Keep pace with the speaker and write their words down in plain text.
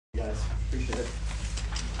Appreciate it.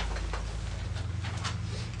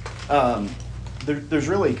 There's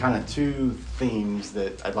really kind of two themes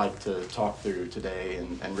that I'd like to talk through today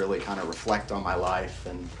and really kind of reflect on my life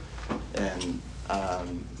and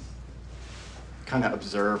kind of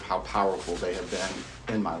observe how powerful they have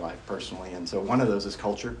been in my life personally. And so one of those is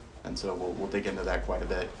culture, and so we'll dig into that quite a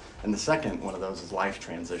bit. And the second one of those is life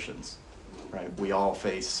transitions, right? We all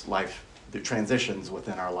face the transitions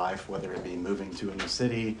within our life, whether it be moving to a new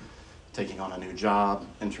city, taking on a new job,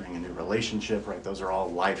 entering a new relationship, right? Those are all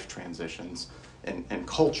life transitions. And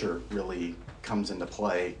culture really comes into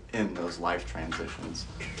play in those life transitions.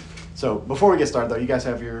 So before we get started, though, you guys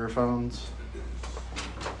have your phones?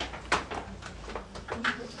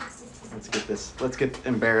 Let's get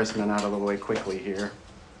embarrassment out of the way quickly here.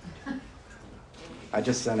 I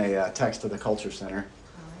just sent a text to the Culture Center.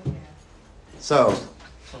 So,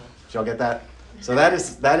 did y'all get that? So that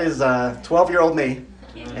is 12-year-old me.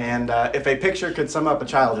 And if a picture could sum up a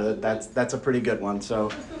childhood, that's a pretty good one.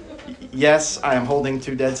 So, yes, I am holding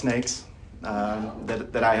 2 dead snakes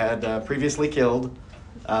that I had previously killed.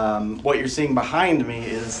 What you're seeing behind me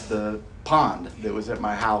is the pond that was at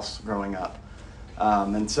my house growing up.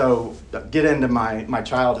 And so, get into my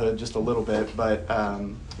childhood just a little bit, but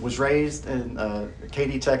was raised in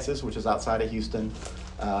Katy, Texas, which is outside of Houston.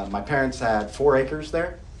 My parents had 4 acres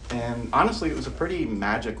there, and honestly, it was a pretty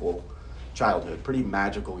magical childhood, pretty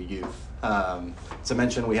magical youth. As I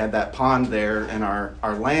mentioned, we had that pond there, and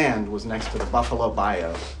our land was next to the Buffalo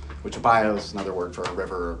Bayou, which a bayou is another word for a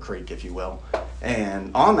river or creek, if you will.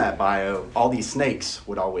 And on that bayou, all these snakes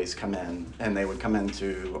would always come in, and they would come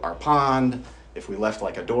into our pond. If we left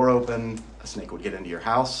like a door open, a snake would get into your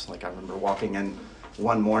house. Like I remember walking in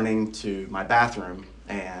one morning to my bathroom,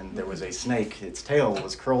 and there was a snake. Its tail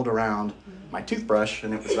was curled around my toothbrush,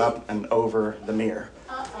 and it was up and over the mirror.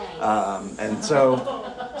 And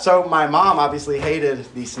so my mom obviously hated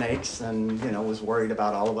these snakes and, was worried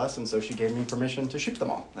about all of us. And so she gave me permission to shoot them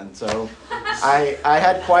all. And so I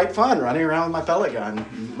had quite fun running around with my pellet gun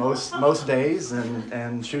most days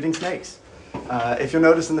and shooting snakes. If you'll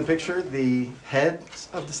notice in the picture, the heads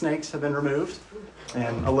of the snakes have been removed.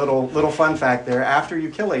 And a little fun fact there, after you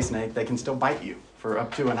kill a snake, they can still bite you for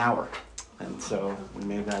up to an hour. And so we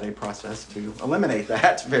made that a process to eliminate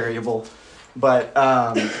that variable. But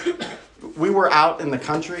we were out in the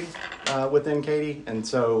country within Katy, and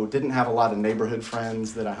so didn't have a lot of neighborhood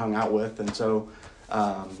friends that I hung out with. And so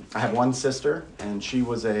I have one sister, and she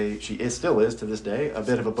still is to this day, a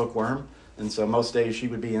bit of a bookworm. And so most days she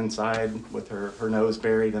would be inside with her nose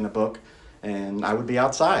buried in a book, and I would be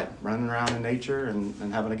outside running around in nature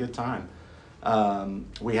and having a good time.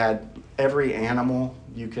 We had every animal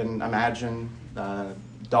you can imagine,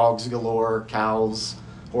 dogs galore, cows,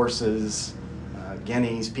 horses,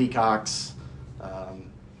 guineas, peacocks.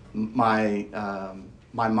 My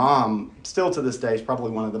mom, still to this day, is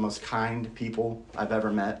probably one of the most kind people I've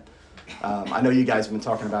ever met. I know you guys have been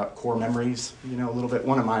talking about core memories, a little bit.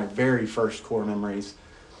 One of my very first core memories,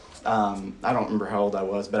 I don't remember how old I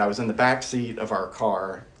was, but I was in the back seat of our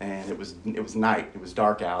car, and it was night. It was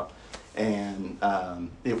dark out, and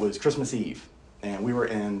it was Christmas Eve, and we were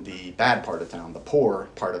in the bad part of town, the poor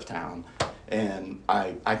part of town. And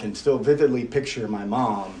I can still vividly picture my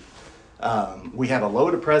mom. We had a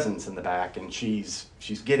load of presents in the back, and she's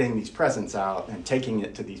getting these presents out and taking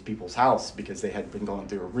it to these people's house because they had been going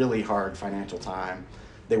through a really hard financial time.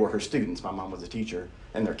 They were her students. My mom was a teacher,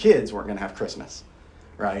 and their kids weren't going to have Christmas,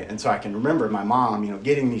 right? And so I can remember my mom,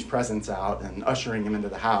 getting these presents out and ushering them into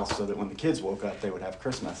the house so that when the kids woke up, they would have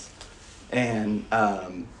Christmas. And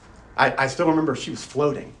I still remember she was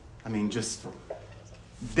floating. I mean, just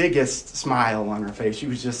biggest smile on her face. She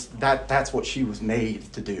was just that's what she was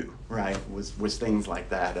made to do, right? Was things like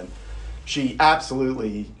that. And she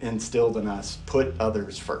absolutely instilled in us, put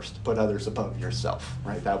others first, put others above yourself,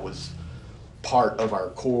 right? That was part of our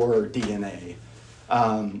core DNA.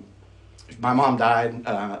 My mom died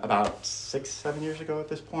about 6-7 years ago at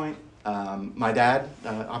this point. My dad,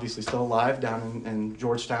 obviously still alive down in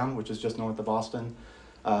Georgetown, which is just north of Boston.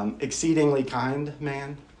 Exceedingly kind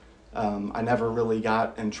man. I never really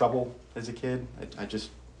got in trouble as a kid.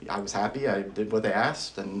 I was happy. I did what they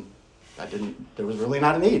asked, and there was really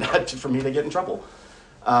not a need for me to get in trouble.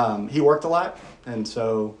 He worked a lot, and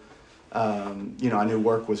so, I knew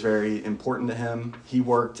work was very important to him. He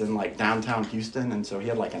worked in like downtown Houston, and so he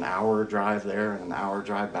had like an hour drive there and an hour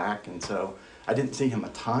drive back, and so I didn't see him a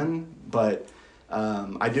ton, but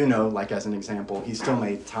I do know, like as an example, he still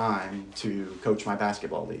made time to coach my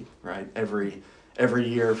basketball league, right? Every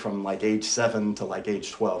year from like age 7 to like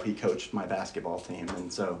age 12, he coached my basketball team.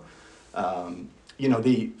 And so,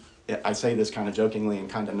 I say this kind of jokingly and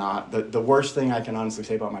kind of not. The worst thing I can honestly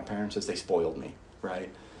say about my parents is they spoiled me, right?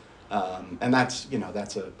 And that's,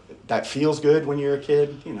 that feels good when you're a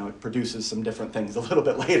kid. It produces some different things a little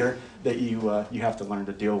bit later that you have to learn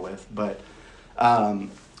to deal with. But,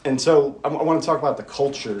 and so I want to talk about the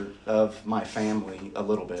culture of my family a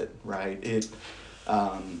little bit, right?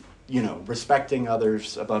 Respecting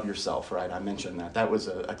others above yourself, right? I mentioned that. That was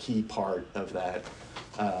a key part of that,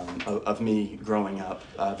 of me growing up.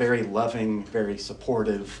 Very loving, very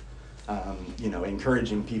supportive,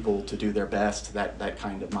 encouraging people to do their best, that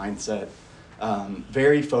kind of mindset.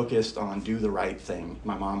 Very focused on do the right thing.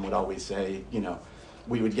 My mom would always say,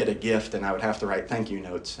 we would get a gift and I would have to write thank you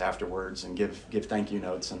notes afterwards and give thank you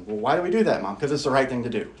notes. And, well, why do we do that, Mom? Because it's the right thing to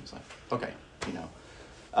do. It's like, okay,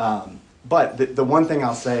 But the one thing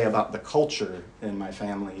I'll say about the culture in my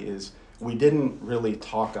family is we didn't really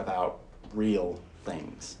talk about real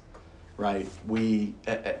things, right?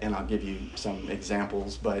 And I'll give you some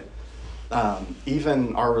examples, but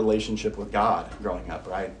even our relationship with God growing up,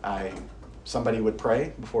 right? Somebody would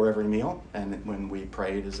pray before every meal, and when we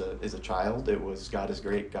prayed as a child, it was God is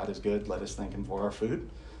great, God is good, let us thank him for our food,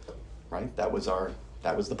 right? That was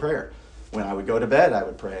the prayer. When I would go to bed, I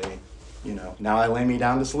would pray, now I lay me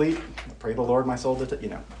down to sleep, pray the Lord my soul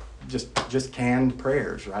to, just canned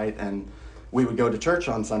prayers, right? And we would go to church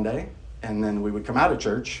on Sunday, and then we would come out of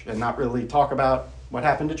church and not really talk about what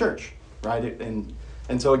happened to church, right? And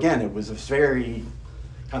so again, it was a very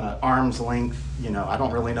kind of arm's length, I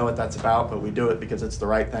don't really know what that's about, but we do it because it's the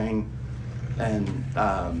right thing. And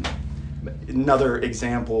another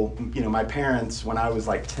example, my parents, when I was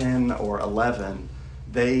like 10 or 11,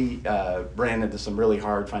 they ran into some really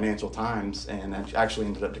hard financial times and actually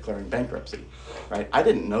ended up declaring bankruptcy, right? I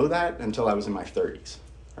didn't know that until I was in my 30s,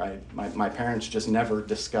 right? My parents just never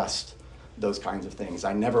discussed those kinds of things.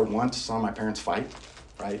 I never once saw my parents fight,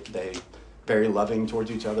 right? They very loving towards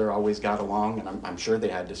each other, always got along, and I'm sure they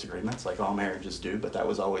had disagreements like all marriages do, but that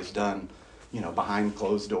was always done, behind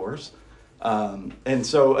closed doors. And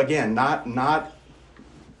so again, not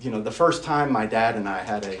the first time my dad and I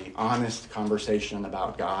had a honest conversation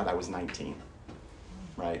about God, I was 19,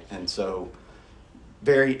 right? And so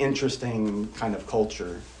very interesting kind of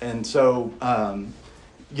culture. And so,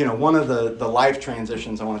 one of the life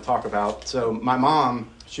transitions I want to talk about. So my mom,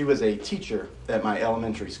 she was a teacher at my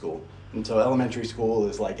elementary school. And so elementary school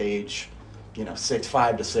is like age,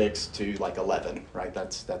 5 to 6 to like 11, right?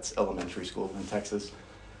 That's elementary school in Texas.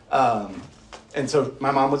 And so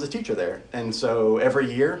my mom was a teacher there. And so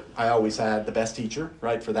every year I always had the best teacher,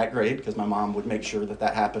 right, for that grade, because my mom would make sure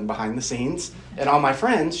that happened behind the scenes. And all my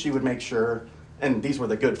friends, she would make sure, and these were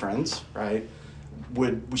the good friends, right,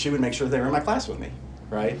 she would make sure they were in my class with me,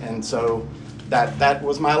 right? And so that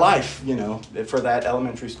was my life, for that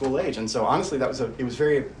elementary school age. And so honestly, it was a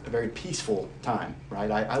very peaceful time, right?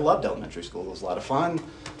 I loved elementary school. It was a lot of fun.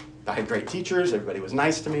 I had great teachers. Everybody was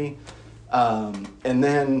nice to me. And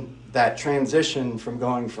then that transition from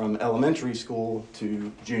going from elementary school to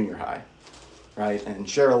junior high, right? And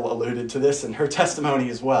Cheryl alluded to this in her testimony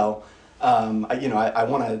as well. I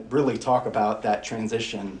want to really talk about that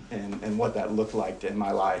transition and what that looked like in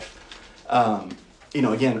my life.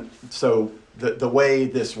 Again, so the way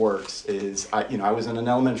this works is, I was in an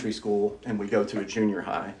elementary school and we go to a junior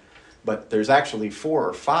high, but there's actually 4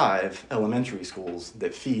 or 5 elementary schools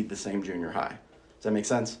that feed the same junior high. Does that make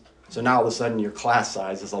sense? So now all of a sudden your class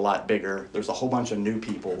size is a lot bigger. There's a whole bunch of new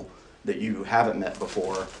people that you haven't met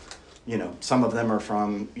before. Some of them are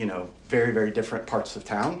from, very, very different parts of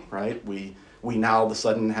town, right? We now all of a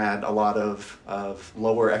sudden had a lot of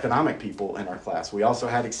lower economic people in our class. We also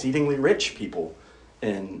had exceedingly rich people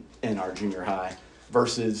in our junior high,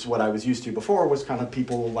 versus what I was used to before was kind of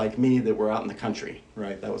people like me that were out in the country,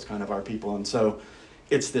 right? That was kind of our people. And so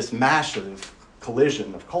it's this massive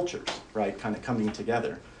collision of cultures, right, kind of coming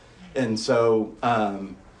together. And so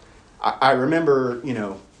I remember,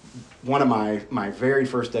 one of my very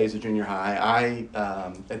first days of junior high,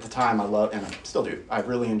 at the time I loved, and I still do, I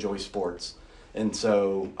really enjoy sports. And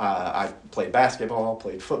so I played basketball,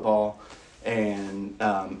 played football,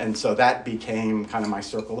 and so that became kind of my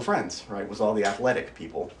circle of friends, right, was all the athletic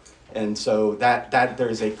people. And so that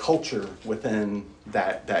there's a culture within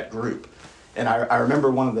that group. And I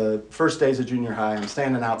remember one of the first days of junior high, I'm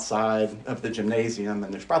standing outside of the gymnasium,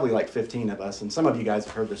 and there's probably like 15 of us, and some of you guys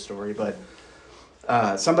have heard this story, but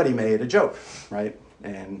somebody made a joke, right?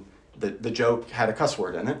 And the joke had a cuss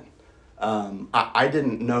word in it. I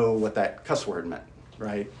didn't know what that cuss word meant,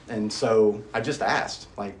 right? And so I just asked,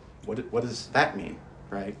 like, what does that mean,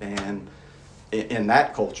 right? And in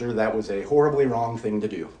that culture, that was a horribly wrong thing to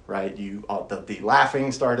do, right? The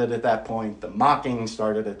laughing started at that point, the mocking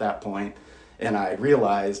started at that point, and I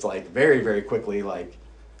realized like very, very quickly, like,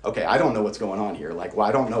 okay, I don't know what's going on here. Like, well,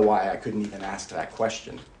 I don't know why I couldn't even ask that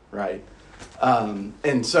question, right?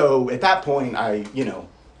 And so at that point, I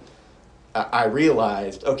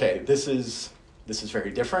realized, okay, this is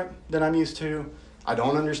very different than I'm used to. I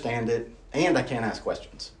don't understand it, and I can't ask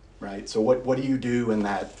questions, right? So what do you do in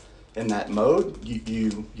that mode?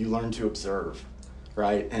 You learn to observe,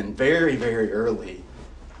 right? And very, very early,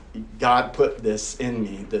 God put this in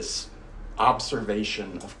me, this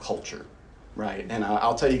observation of culture, right? And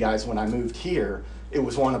I'll tell you guys, when I moved here, it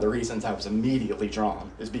was one of the reasons I was immediately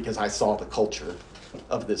drawn, is because I saw the culture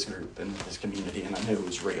of this group and this community, and I knew it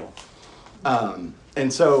was real.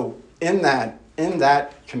 And so in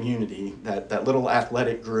that community, that little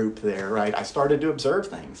athletic group there, right, I started to observe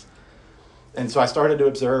things. And so I started to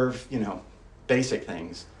observe, basic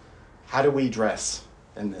things. How do we dress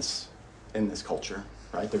in this culture,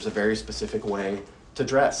 right? There's a very specific way to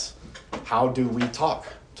dress. How do we talk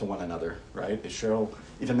to one another, right? As Cheryl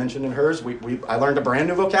even mentioned in hers, I learned a brand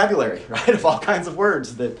new vocabulary, right, of all kinds of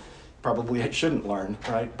words that probably I shouldn't learn,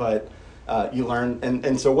 right? But you learn,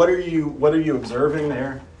 and so what are you observing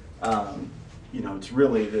there? It's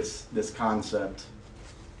really this concept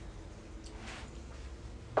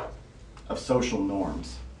of social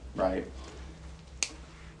norms, right?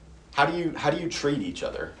 How do you treat each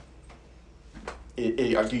other?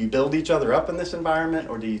 Do you build each other up in this environment,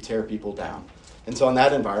 or do you tear people down? And so in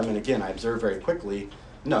that environment, again, I observed very quickly,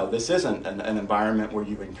 no, this isn't an environment where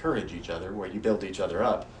you encourage each other, where you build each other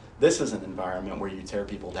up. This is an environment where you tear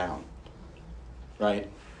people down, right?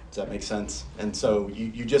 Does that make sense? And so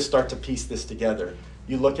you just start to piece this together.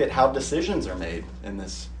 You look at how decisions are made in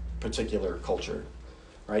this particular culture,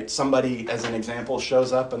 right? Somebody, as an example,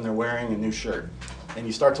 shows up and they're wearing a new shirt. And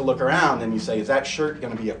you start to look around and you say, is that shirt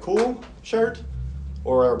going to be a cool shirt?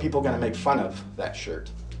 Or are people going to make fun of that shirt,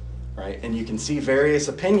 right? And you can see various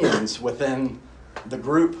opinions within the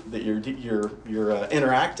group that you're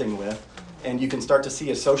interacting with, and you can start to see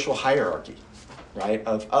a social hierarchy, right?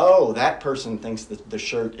 Of, oh, that person thinks that the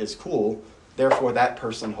shirt is cool, therefore that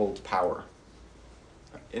person holds power.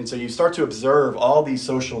 And so you start to observe all these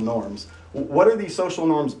social norms. What are these social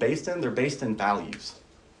norms based in? They're based in values,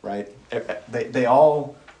 right? They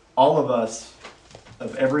all of us,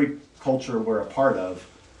 of every culture we're a part of,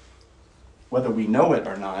 whether we know it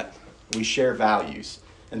or not, we share values.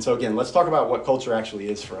 And so again, let's talk about what culture actually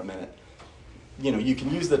is for a minute. You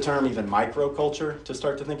can use the term even microculture to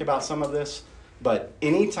start to think about some of this, but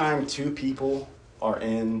anytime two people are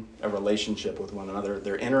in a relationship with one another,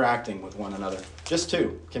 they're interacting with one another, just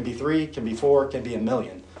two, can be three, can be four, can be a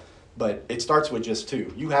million, but it starts with just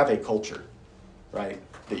two. You have a culture, right,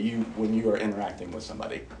 that when you are interacting with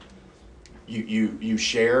somebody. You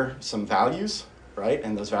share some values, right?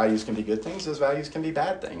 And those values can be good things, those values can be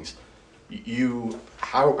bad things.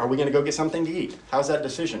 How are we going to go get something to eat? How's that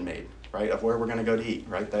decision made, right, of where we're going to go to eat,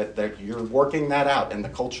 right? That you're working that out in the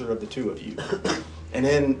culture of the two of you. And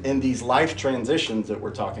in these life transitions that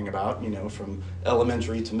we're talking about, from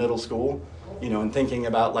elementary to middle school, and thinking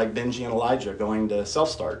about like Benji and Elijah going to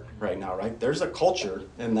self-start right now, right? There's a culture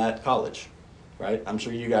in that college, right? I'm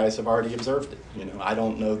sure you guys have already observed it. I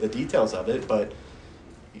don't know the details of it, but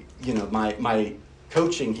my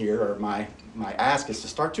coaching here, or my ask, is to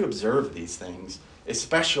start to observe these things,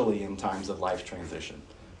 especially in times of life transition,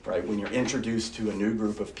 right? When you're introduced to a new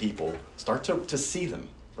group of people, start to see them,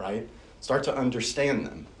 right? Start to understand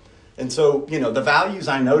them. And so, the values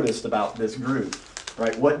I noticed about this group,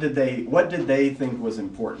 right? What did they think was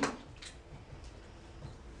important?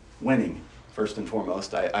 Winning. First and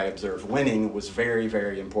foremost, I observed winning was very,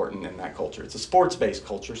 very important in that culture. It's a sports-based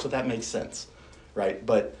culture, so that makes sense, right?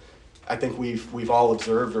 But I think we've all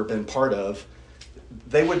observed or been part of,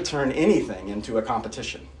 they would turn anything into a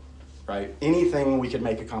competition, right? Anything we could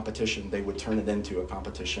make a competition, they would turn it into a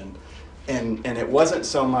competition. And it wasn't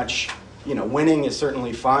so much, winning is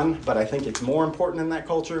certainly fun, but I think it's more important in that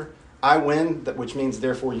culture. I win, which means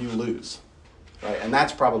therefore you lose. Right, and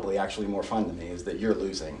that's probably actually more fun to me, is that you're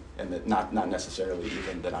losing and that not necessarily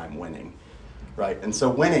even that I'm winning, right? And so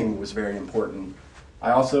winning was very important. I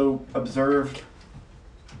also observed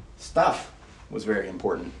stuff was very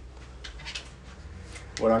important.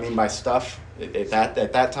 What do I mean by stuff? At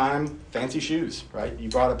that time, fancy shoes, right? You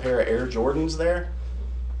brought a pair of Air Jordans there,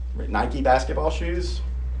 Nike basketball shoes,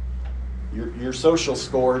 your social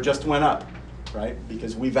score just went up, right?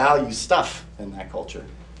 Because we value stuff in that culture.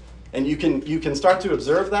 And you can start to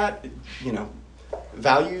observe that,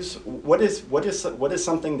 Values, what is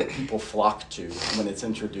something that people flock to when it's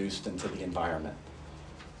introduced into the environment,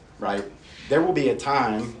 right? There will be a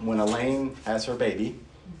time when Elaine has her baby,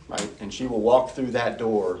 right, and she will walk through that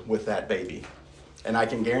door with that baby. And I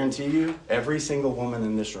can guarantee you, every single woman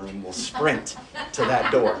in this room will sprint to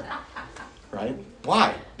that door, right?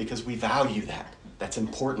 Why? Because we value that. That's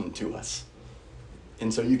important to us.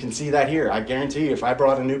 And so you can see that here. I guarantee you, if I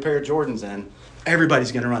brought a new pair of Jordans in,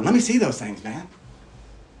 everybody's going to run. Let me see those things, man.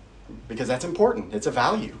 Because that's important. It's a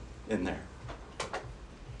value in there.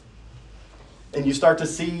 And you start to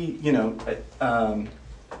see,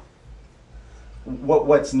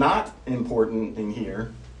 what's not important in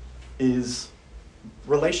here is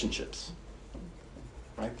relationships.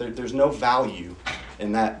 Right? There's no value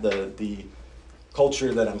in that, the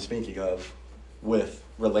culture that I'm speaking of with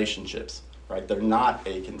relationships. Right? They're not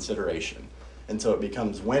a consideration. And so it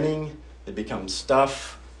becomes winning, it becomes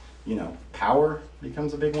stuff, power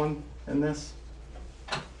becomes a big one in this.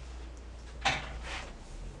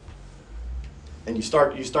 And you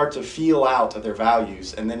start to feel out their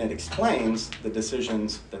values, and then it explains the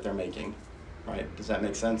decisions that they're making. Right? Does that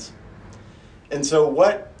make sense? And so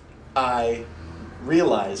what I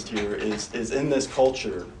realized here is in this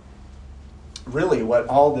culture, really what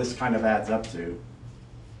all this kind of adds up to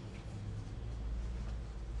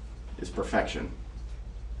is perfection.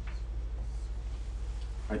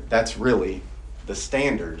 Right? That's really the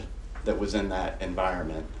standard that was in that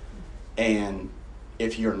environment. And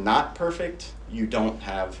if you're not perfect, you don't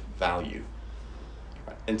have value.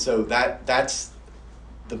 Right? And so that's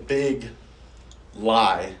the big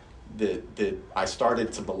lie that I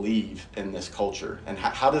started to believe in this culture. And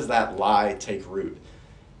how does that lie take root?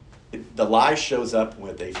 The lie shows up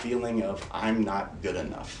with a feeling of, I'm not good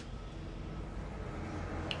enough.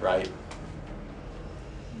 Right?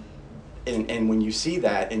 And when you see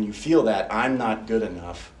that and you feel that I'm not good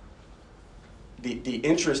enough, the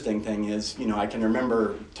interesting thing is, I can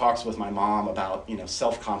remember talks with my mom about,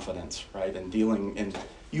 self-confidence, right? And dealing, and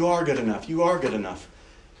you are good enough, you are good enough.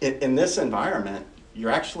 In this environment,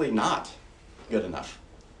 you're actually not good enough,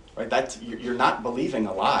 right? You're not believing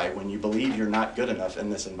a lie when you believe you're not good enough in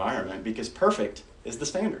this environment, because perfect is the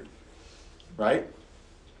standard, right?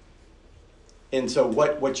 And so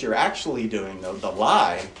what you're actually doing, though, the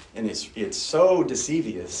lie, and it's so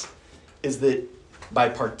deceivious, is that by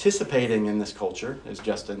participating in this culture, as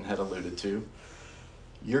Justin had alluded to,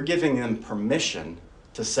 you're giving them permission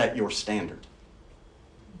to set your standard.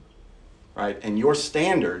 Right? And your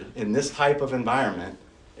standard in this type of environment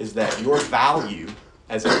is that your value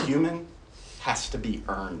as a human has to be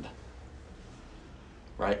earned.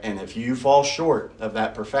 Right? And if you fall short of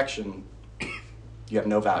that perfection, you have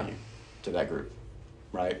no value to that group,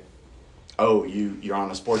 right? Oh, you're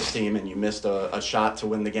on a sports team and you missed a shot to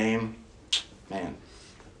win the game. Man,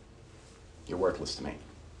 you're worthless to me.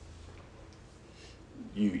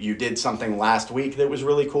 You did something last week that was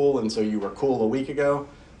really cool, and so you were cool a week ago.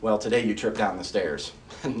 Well, today you tripped down the stairs.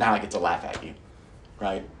 Now I get to laugh at you,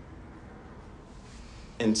 right?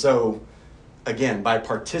 And so, again, by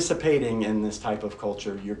participating in this type of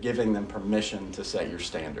culture, you're giving them permission to set your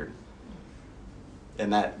standard.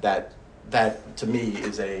 And that to me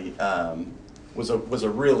is was a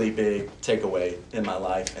really big takeaway in my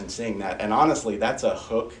life, and seeing that. And honestly, that's a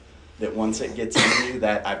hook that once it gets in you,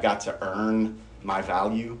 that I've got to earn my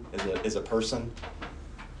value as a person.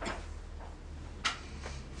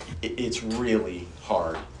 It's really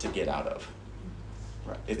hard to get out of.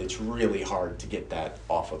 Right? It's really hard to get that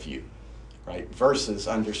off of you, right? Versus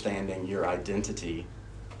understanding your identity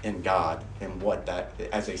in God and what that,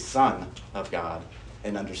 as a son of God,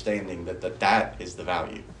 and understanding that is the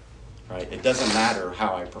value, right? It doesn't matter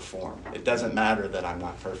how I perform. It doesn't matter that I'm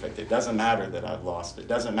not perfect. It doesn't matter that I've lost. It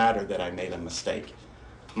doesn't matter that I made a mistake.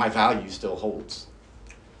 My value still holds,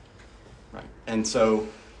 right? And so,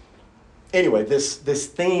 anyway, this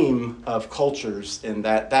theme of cultures, and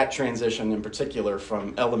that transition in particular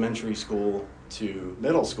from elementary school to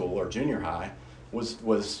middle school or junior high was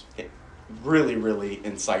really, really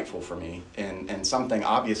insightful for me, and something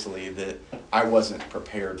obviously that I wasn't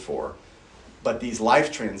prepared for. But these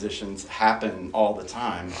life transitions happen all the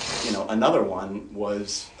time. Another one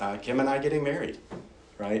was Kim and I getting married,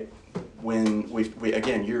 right? When we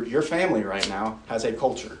again, your family right now has a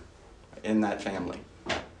culture in that family.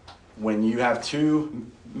 When you have two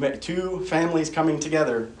families coming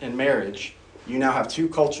together in marriage, you now have two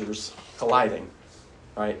cultures colliding,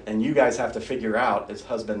 right? And you guys have to figure out, as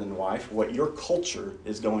husband and wife, what your culture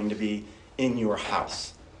is going to be in your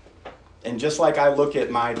house. And just like I look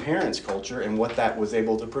at my parents' culture and what that was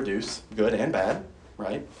able to produce, good and bad,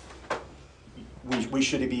 right? we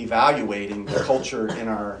should be evaluating the culture in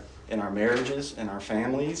our marriages, in our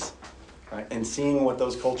families, right? And seeing what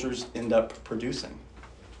those cultures end up producing.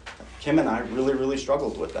 Kim and I really, really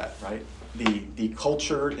struggled with that, right? The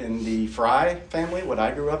culture in the Frey family, what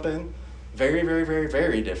I grew up in, very, very, very,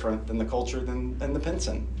 very different than the culture in the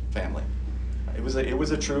Pinson family. It was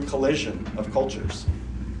a true collision of cultures.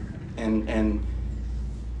 And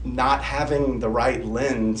not having the right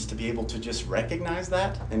lens to be able to just recognize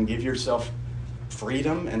that and give yourself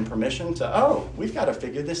freedom and permission to, oh, we've got to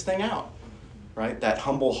figure this thing out, right? That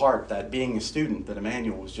humble heart, that being a student that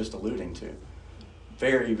Emmanuel was just alluding to.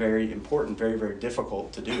 Very, very important, very, very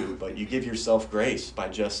difficult to do, but you give yourself grace by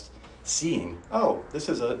just seeing, oh, this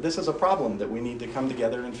is a problem that we need to come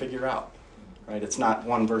together and figure out, right? It's not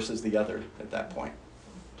one versus the other at that point.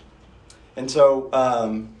 And so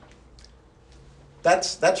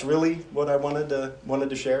that's really what I wanted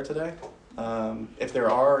to share today. If there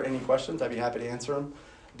are any questions, I'd be happy to answer them.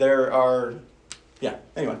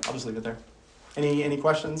 Anyway, I'll just leave it there. Any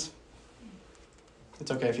questions? It's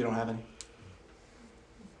okay if you don't have any.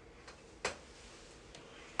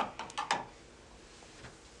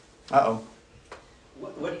 Uh-oh.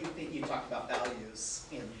 What do you think? You talked about values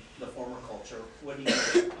in the former culture. What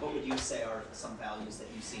would you say are some values that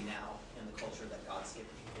you see now in the culture that God's given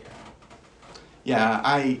you here? Yeah,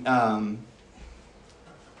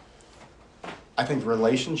 I think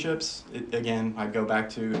relationships, again, I go back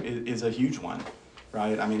to, is a huge one,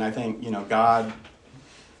 right? I mean, I think, God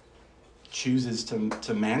chooses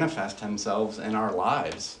to manifest himself in our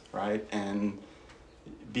lives, right? And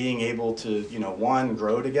being able to, one,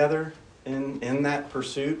 grow together in that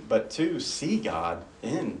pursuit, but two, see God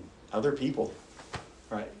in other people,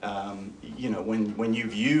 right? When you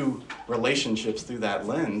view relationships through that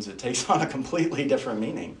lens, it takes on a completely different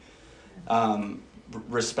meaning.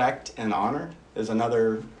 Respect and honor is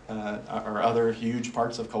another, or other huge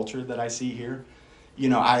parts of culture that I see here.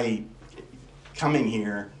 Coming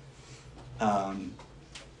here,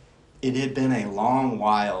 it had been a long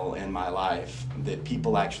while in my life that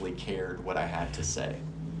people actually cared what I had to say,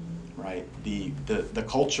 right? The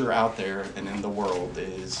culture out there and in the world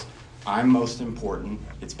is, I'm most important,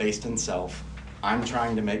 it's based in self, I'm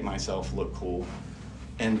trying to make myself look cool,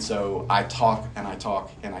 and so I talk and I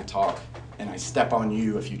talk and I talk, and I step on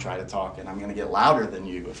you if you try to talk, and I'm going to get louder than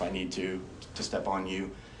you if I need to step on you.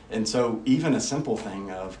 And so even a simple thing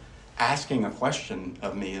of asking a question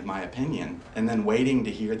of me, of my opinion, and then waiting to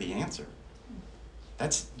hear the answer.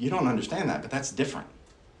 You don't understand that, but that's different.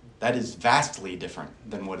 That is vastly different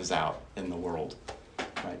than what is out in the world,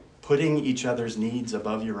 right? Putting each other's needs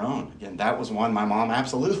above your own. Again, that was one my mom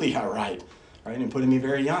absolutely got right, and putting me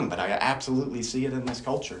very young, but I absolutely see it in this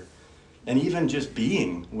culture. And even just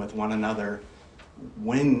being with one another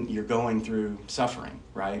when you're going through suffering,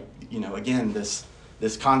 right? Again, this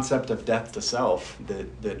concept of death to self,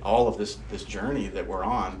 that all of this journey that we're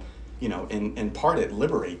on, in part it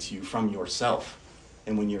liberates you from yourself.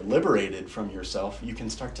 And when you're liberated from yourself, you can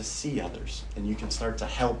start to see others and you can start to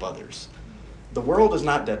help others. The world is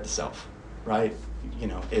not dead to self, right?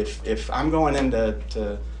 If I'm going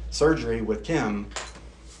into surgery with Kim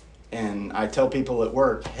and I tell people at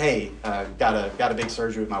work, hey, got a big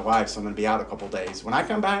surgery with my wife, so I'm going to be out a couple days. When I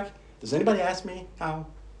come back, does anybody ask me how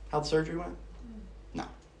the surgery went? No,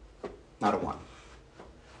 not a one.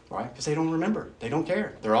 Why? Because they don't remember. They don't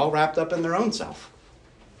care. They're all wrapped up in their own self.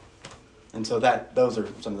 And so those are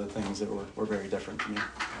some of the things that were very different to me.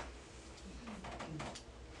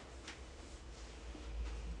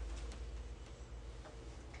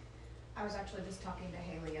 I was actually just talking to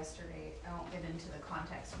Haley yesterday. I won't get into the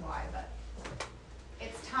context why, but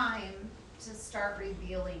it's time to start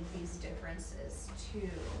revealing these differences to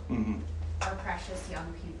our precious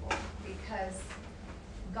young people, because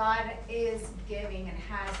God is giving and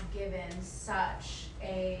has given such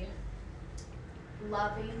a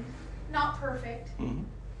loving, not perfect,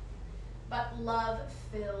 but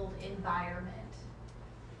love-filled environment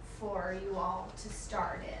for you all to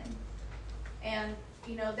start in. And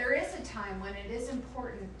there is a time when it is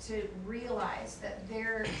important to realize that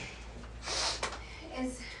there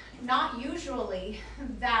is not usually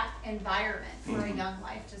that environment for a young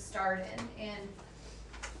life to start in. And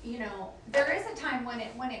there is a time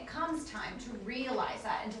when it comes time to realize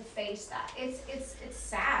that and to face that. It's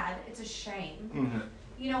sad, it's a shame.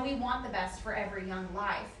 We want the best for every young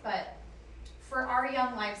life, but for our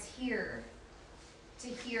young lives here, to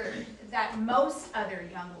hear that most other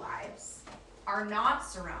young lives are not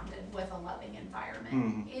surrounded with a loving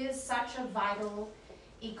environment is such a vital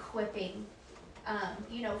equipping,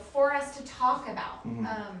 for us to talk about.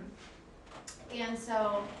 And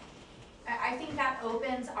so, I think that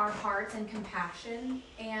opens our hearts and compassion,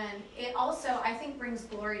 and it also, I think, brings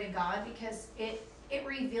glory to God, because it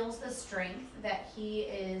reveals the strength that He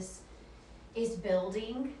is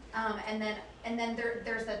building, and then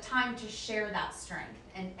there's a time to share that strength,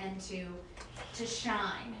 and to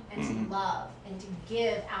shine, and to love, and to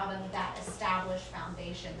give out of that established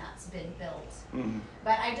foundation that's been built.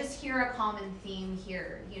 But I just hear a common theme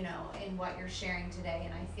here, in what you're sharing today,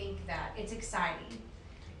 and I think that it's exciting.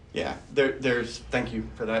 Yeah, there's thank you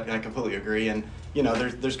for that. I completely agree. And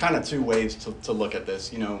there's kind of two ways to look at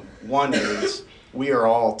this. One is we are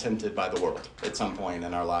all tempted by the world at some point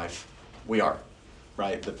in our life. We are,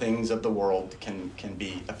 right? The things of the world can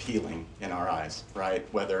be appealing in our eyes, right?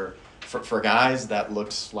 Whether for guys that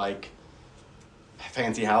looks like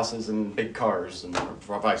fancy houses and big cars, and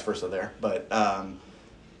or vice versa there. But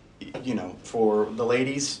for the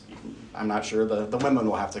ladies, I'm not sure, the women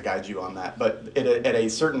will have to guide you on that. But at a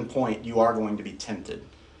certain point, you are going to be tempted,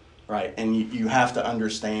 right? And you have to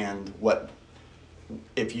understand what,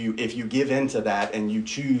 if you give into that and you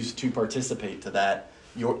choose to participate to that,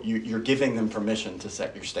 you're giving them permission to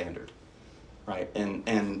set your standard, right?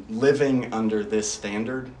 And living under this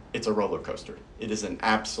standard, it's a roller coaster. It is an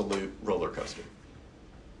absolute roller coaster.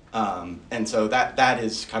 And so that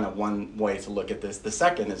is kind of one way to look at this. The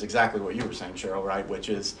second is exactly what you were saying, Cheryl, right? Which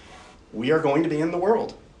is, we are going to be in the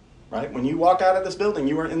world, right? When you walk out of this building,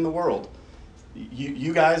 you are in the world.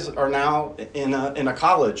 You guys are now in a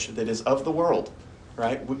college that is of the world,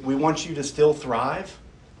 right? We want you to still thrive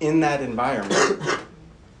in that environment,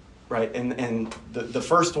 right? And the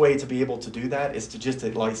first way to be able to do that is to just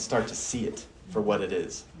start to see it for what it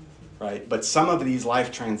is, right? But some of these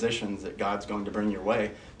life transitions that God's going to bring your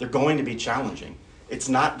way, they're going to be challenging. It's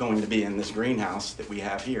not going to be in this greenhouse that we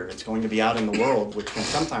have here. It's going to be out in the world, which can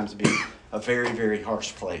sometimes be a very, very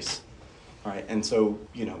harsh place, right? And so,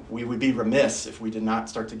 we would be remiss if we did not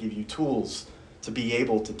start to give you tools to be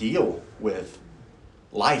able to deal with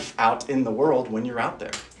life out in the world when you're out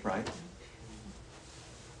there, right?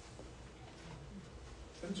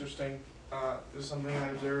 Interesting. There's something I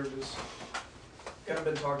observed is kind of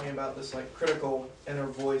been talking about this critical inner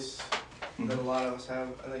voice that a lot of us have.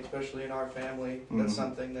 I think especially in our family, that's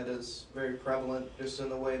something that is very prevalent just in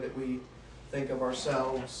the way that we think of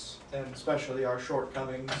ourselves and especially our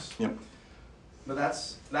shortcomings. Yep. But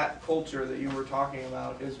that culture that you were talking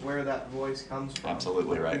about is where that voice comes from.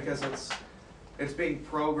 Absolutely right. Because it's being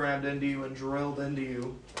programmed into you and drilled into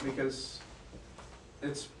you because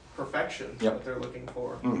it's perfection that they're looking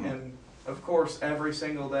for. And of course, every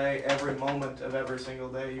single day, every moment of every single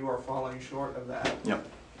day, you are falling short of that. Yep.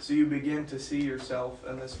 So you begin to see yourself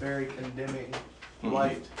in this very condemning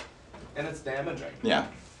light, and it's damaging. Yeah.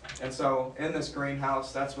 And so in this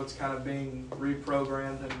greenhouse, that's what's kind of being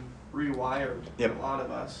reprogrammed and rewired in a lot of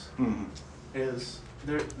us. Is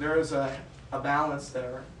there is a balance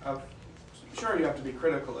there of, sure, you have to be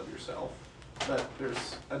critical of yourself, but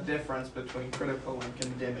there's a difference between critical and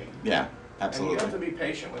condemning. Yeah, absolutely. And you have to be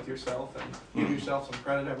patient with yourself and give yourself some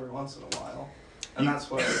credit every once in a while. And that's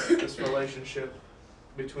what this relationship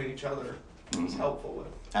between each other is helpful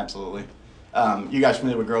with. Absolutely. You guys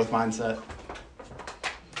familiar with growth mindset?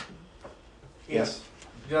 Yes.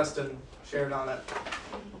 Justin shared on it.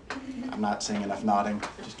 I'm not seeing enough nodding.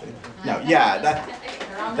 Just kidding. No, yeah,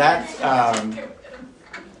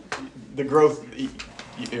 the growth.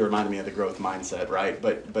 It reminded me of the growth mindset, right?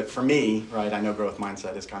 But for me, right, I know growth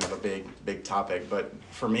mindset is kind of a big topic, but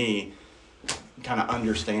for me, kind of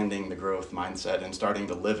understanding the growth mindset and starting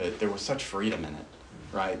to live it, there was such freedom in it,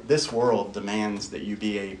 right? This world demands that you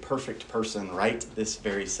be a perfect person right this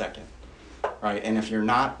very second, right? And if you're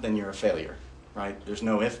not, then you're a failure, right? There's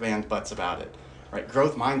no ifs, ands, buts about it, right?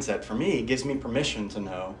 Growth mindset for me gives me permission to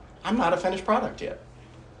know I'm not a finished product yet.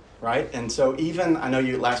 Right? And so even, I know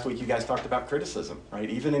last week you guys talked about criticism, right?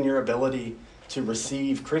 Even in your ability to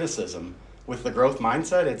receive criticism with the growth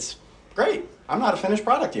mindset, it's great. I'm not a finished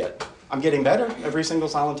product yet. I'm getting better every single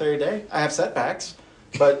solitary day. I have setbacks,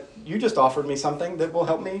 but you just offered me something that will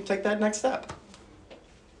help me take that next step.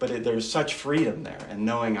 But there's such freedom there, and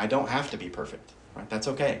knowing I don't have to be perfect, right? That's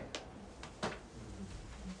okay. I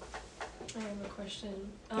have a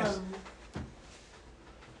question. Yes.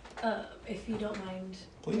 If you don't mind,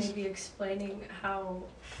 Please. maybe explaining how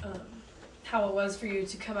it was for you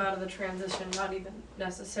to come out of the transition, not even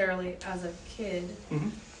necessarily as a kid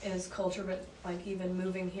in his culture, but even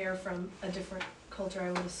moving here from a different culture,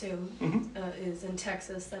 I would assume, is in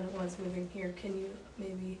Texas than it was moving here. Can you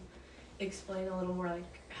maybe explain a little more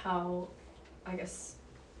how, I guess,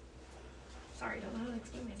 sorry, I don't know how to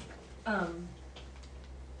explain it.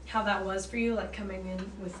 How that was for you, coming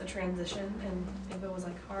in with the transition, and if it was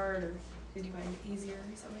hard or did you find it easier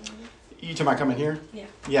or something? You talking about coming here? Yeah.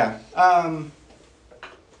 Yeah.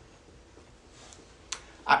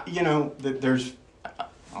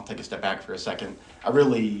 I'll take a step back for a second. I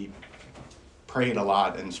really prayed a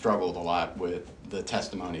lot and struggled a lot with the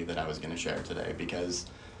testimony that I was going to share today, because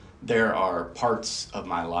there are parts of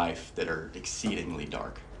my life that are exceedingly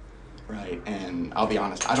dark, right? And I'll be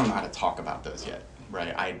honest, I don't know how to talk about those yet,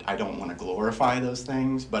 right? I don't want to glorify those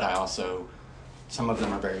things, but I also, some of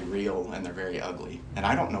them are very real and they're very ugly. And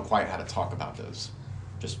I don't know quite how to talk about those,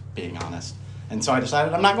 just being honest. And so I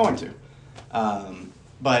decided I'm not going to.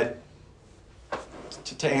 But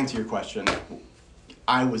to answer your question,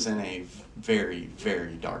 I was in a very,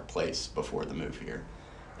 very dark place before the move here.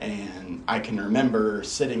 And I can remember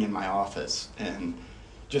sitting in my office and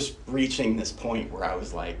just reaching this point where I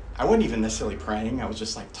was like, I wasn't even necessarily praying, I was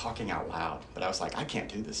just like talking out loud. But I was like, I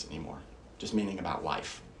can't do this anymore. Just meaning about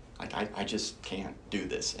life. Like, I just can't do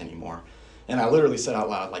this anymore. And I literally said out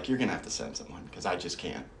loud, like, you're going to have to send someone, because I just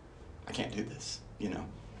can't. I can't do this, you know.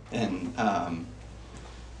 And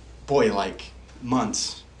boy, like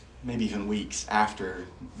months, maybe even weeks after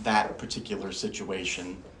that particular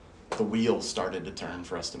situation, the wheels started to turn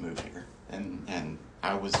for us to move here. And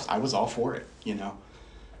I was all for it, you know.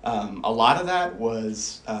 A lot of that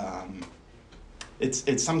was,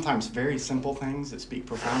 it's sometimes very simple things that speak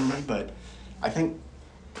profoundly, but I think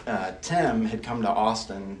Tim had come to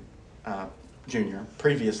Austin Jr.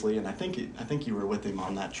 previously, and I think you were with him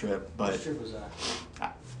on that trip. But Which trip was that?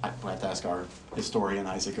 I'll have to ask our historian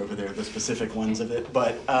Isaac over there the specific ones of it.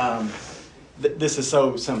 But this is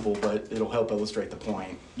so simple, but it'll help illustrate the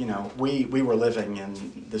point. You know, we were living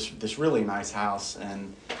in this really nice house,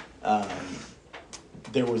 and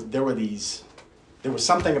there was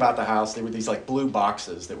something about the house. There were these like blue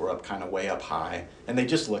boxes that were up kind of way up high, and they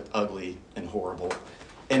just looked ugly and horrible.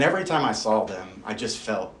 And every time I saw them, I just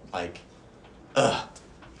felt like, ugh,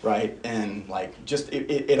 right? And like just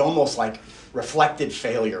it almost like reflected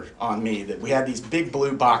failure on me, that we had these big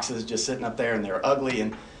blue boxes just sitting up there, and they were ugly,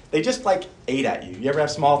 and they just like ate at you. You ever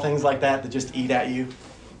have small things like that just eat at you?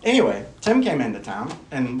 Anyway, Tim came into town,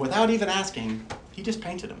 and without even asking, he just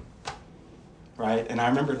painted them, right? And I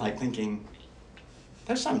remember like thinking,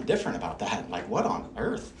 there's something different about that. Like, what on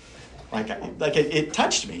earth? Like it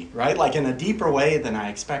touched me, right? Like in a deeper way than I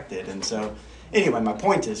expected. And so, anyway, my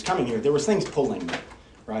point is, coming here, there was things pulling me,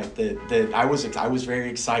 right? That I was very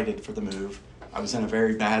excited for the move. I was in a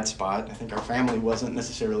very bad spot. I think our family wasn't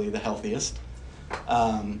necessarily the healthiest.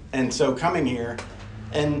 And so coming here,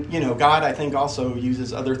 and you know, God, I think, also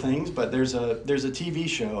uses other things. But there's a TV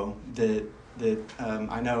show that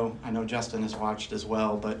I know Justin has watched as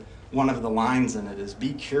well. But one of the lines in it is,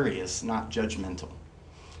 "Be curious, not judgmental."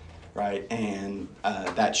 Right? And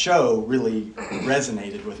that show really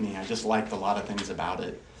resonated with me. I just liked a lot of things about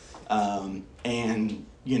it. And,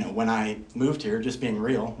 you know, when I moved here, just being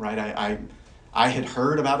real, right, I had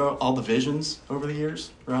heard about all the visions over the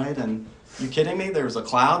years, right? And you kidding me? There was a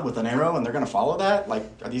cloud with an arrow and they're going to follow that? Like,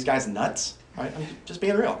 are these guys nuts? Right? I'm just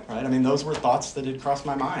being real, right? I mean, those were thoughts that had crossed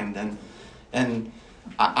my mind. And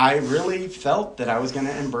I really felt that I was going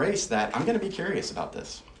to embrace that. I'm going to be curious about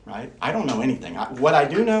this. Right? I don't know anything. What I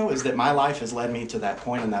do know is that my life has led me to that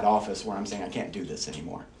point in that office where I'm saying I can't do this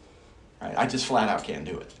anymore. Right? I just flat out can't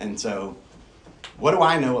do it. And so, what do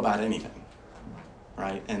I know about anything?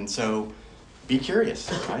 Right? And so, be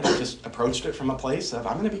curious. Right? I just approached it from a place of,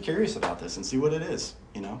 I'm going to be curious about this and see what it is.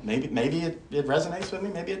 You know, maybe it resonates with me,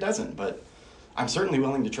 maybe it doesn't. But I'm certainly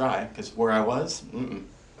willing to try, because where I was,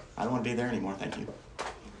 I don't want to be there anymore. Thank you.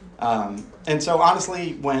 And so,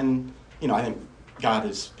 honestly, when, you know, I think God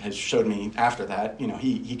has showed me after that, you know,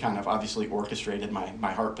 he kind of obviously orchestrated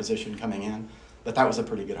my heart position coming in, but that was a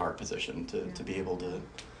pretty good heart position to be able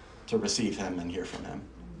to receive him and hear from him.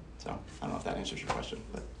 So I don't know if that answers your question,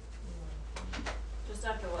 but just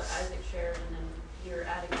after what Isaac shared, and then you're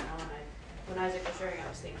adding it on, when Isaac was sharing, I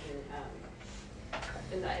was thinking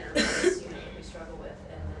in that interface, you know, that we struggle with,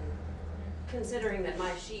 and then considering that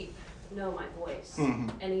my sheep know my voice,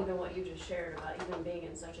 and even what you just shared about even being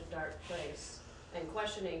in such a dark place. And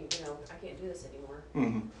questioning, you know, I can't do this anymore.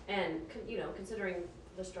 And, you know, considering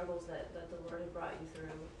the struggles that the Lord had brought you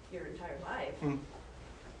through your entire life.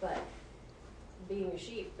 But being a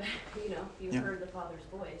sheep, you know, you've heard the Father's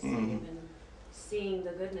voice. And you've been seeing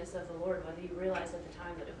the goodness of the Lord, whether you realized at the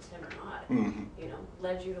time that it was Him or not, you know,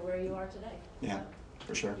 led you to where you are today. Yeah, so,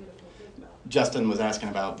 for sure. beautiful. Justin was asking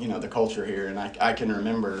about, you know, the culture here, and I can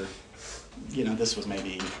remember, you know, this was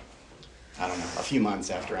maybe, I don't know, a few months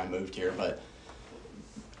after I moved here, but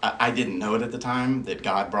I didn't know it at the time that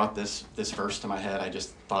God brought this verse to my head. I just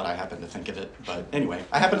thought I happened to think of it. But anyway,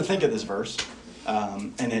 I happened to think of this verse.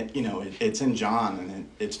 And it's in John, and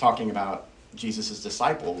it's talking about Jesus'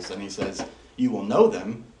 disciples, and he says, you will know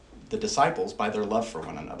them, the disciples, by their love for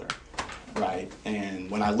one another, right?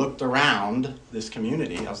 And when I looked around this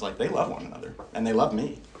community, I was like, they love one another, and they love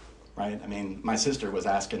me, right? I mean, my sister was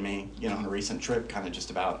asking me, on a recent trip, kind of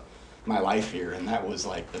just about my life here, and that was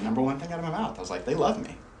like the number one thing out of my mouth. I was like, they love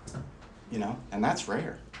me, and that's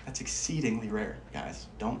rare. That's exceedingly rare, guys.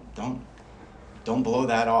 Don't blow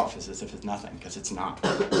that off as if it's nothing, because it's not.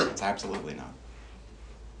 It's absolutely not.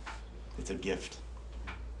 It's a gift.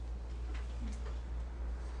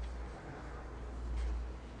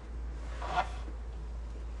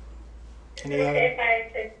 Any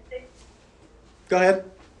other? Go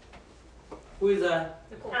ahead. Who is that?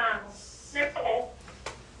 Nicole.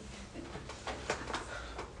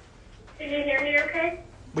 Can you hear me okay?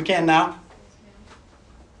 We can now.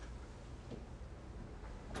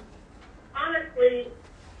 Honestly,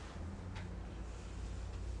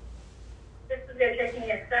 this is going to take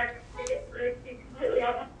me a sec to get through to completely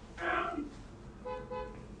honest.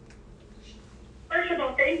 First of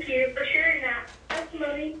all, thank you for sharing that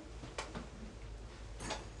testimony.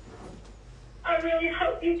 I really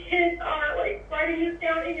hope you kids are writing this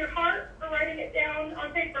down in your heart or writing it down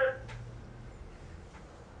on paper.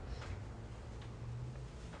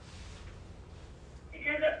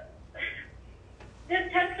 Because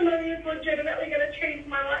this testimony is legitimately going to change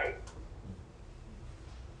my life.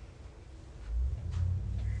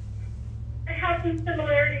 I have some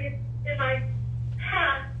similarities in my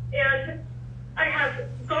past, and I have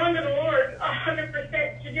gone to the Lord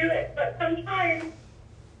 100% to do it, but sometimes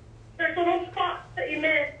there's little spots that you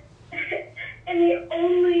miss, and the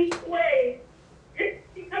only way to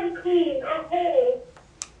become clean or whole,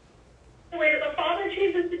 the way that the Father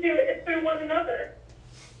chooses to do it, is through one another.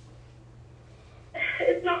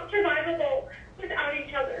 It's not survivable without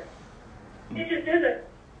each other. It just isn't.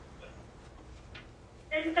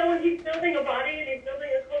 And so when he's building a body and he's building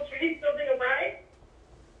a culture, he's building a bride,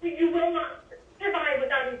 you will not survive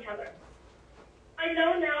without each other. I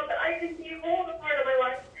know now that I can behold a part of my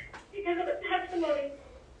life because of the testimony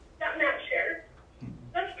that Matt shared.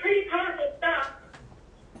 That's pretty powerful stuff.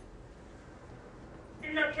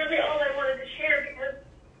 And that's really all I wanted to share because,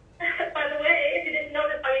 by the way, if you didn't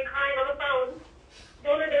notice by me crying on the phone,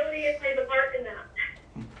 vulnerability plays a part in that.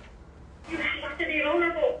 You have to be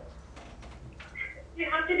vulnerable. You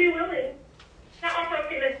have to be willing. Now, our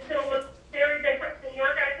brokenness still looks very different than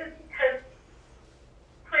your guys' because,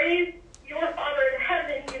 praise your Father in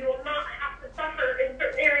heaven, you will not have to suffer in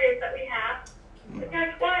certain areas that we have. But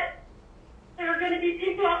guess what? There are going to be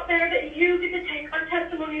people out there that you get to take our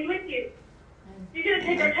testimonies with you. You get to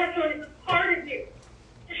take our testimonies as part of you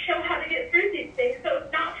to show how to get through these things. So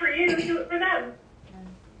it's not for you, do it for them.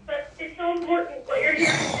 But it's so important what you're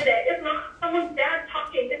hearing today. It's not someone's dad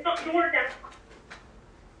talking. It's not your dad talking.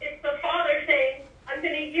 It's the Father saying, I'm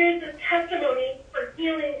going to use this testimony for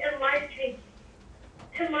healing and life-changing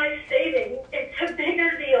and life-saving. It's a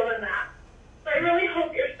bigger deal than that. So I really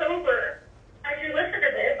hope you're sober as you listen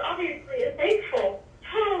to this, obviously, and thankful,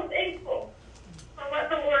 so thankful for what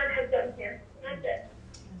the Lord has done here. And that's it.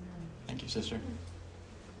 Thank you, sister.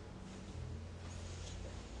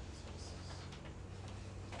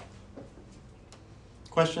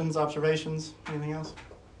 Questions, observations, anything else?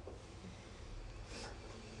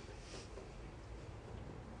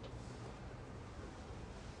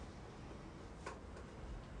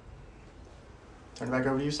 Turn it back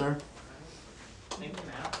over to you, sir. Thank you,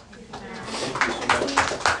 Matt.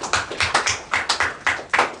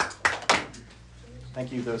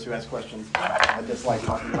 Thank you, those who asked questions. I dislike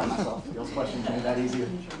talking about myself. Those questions made that easier.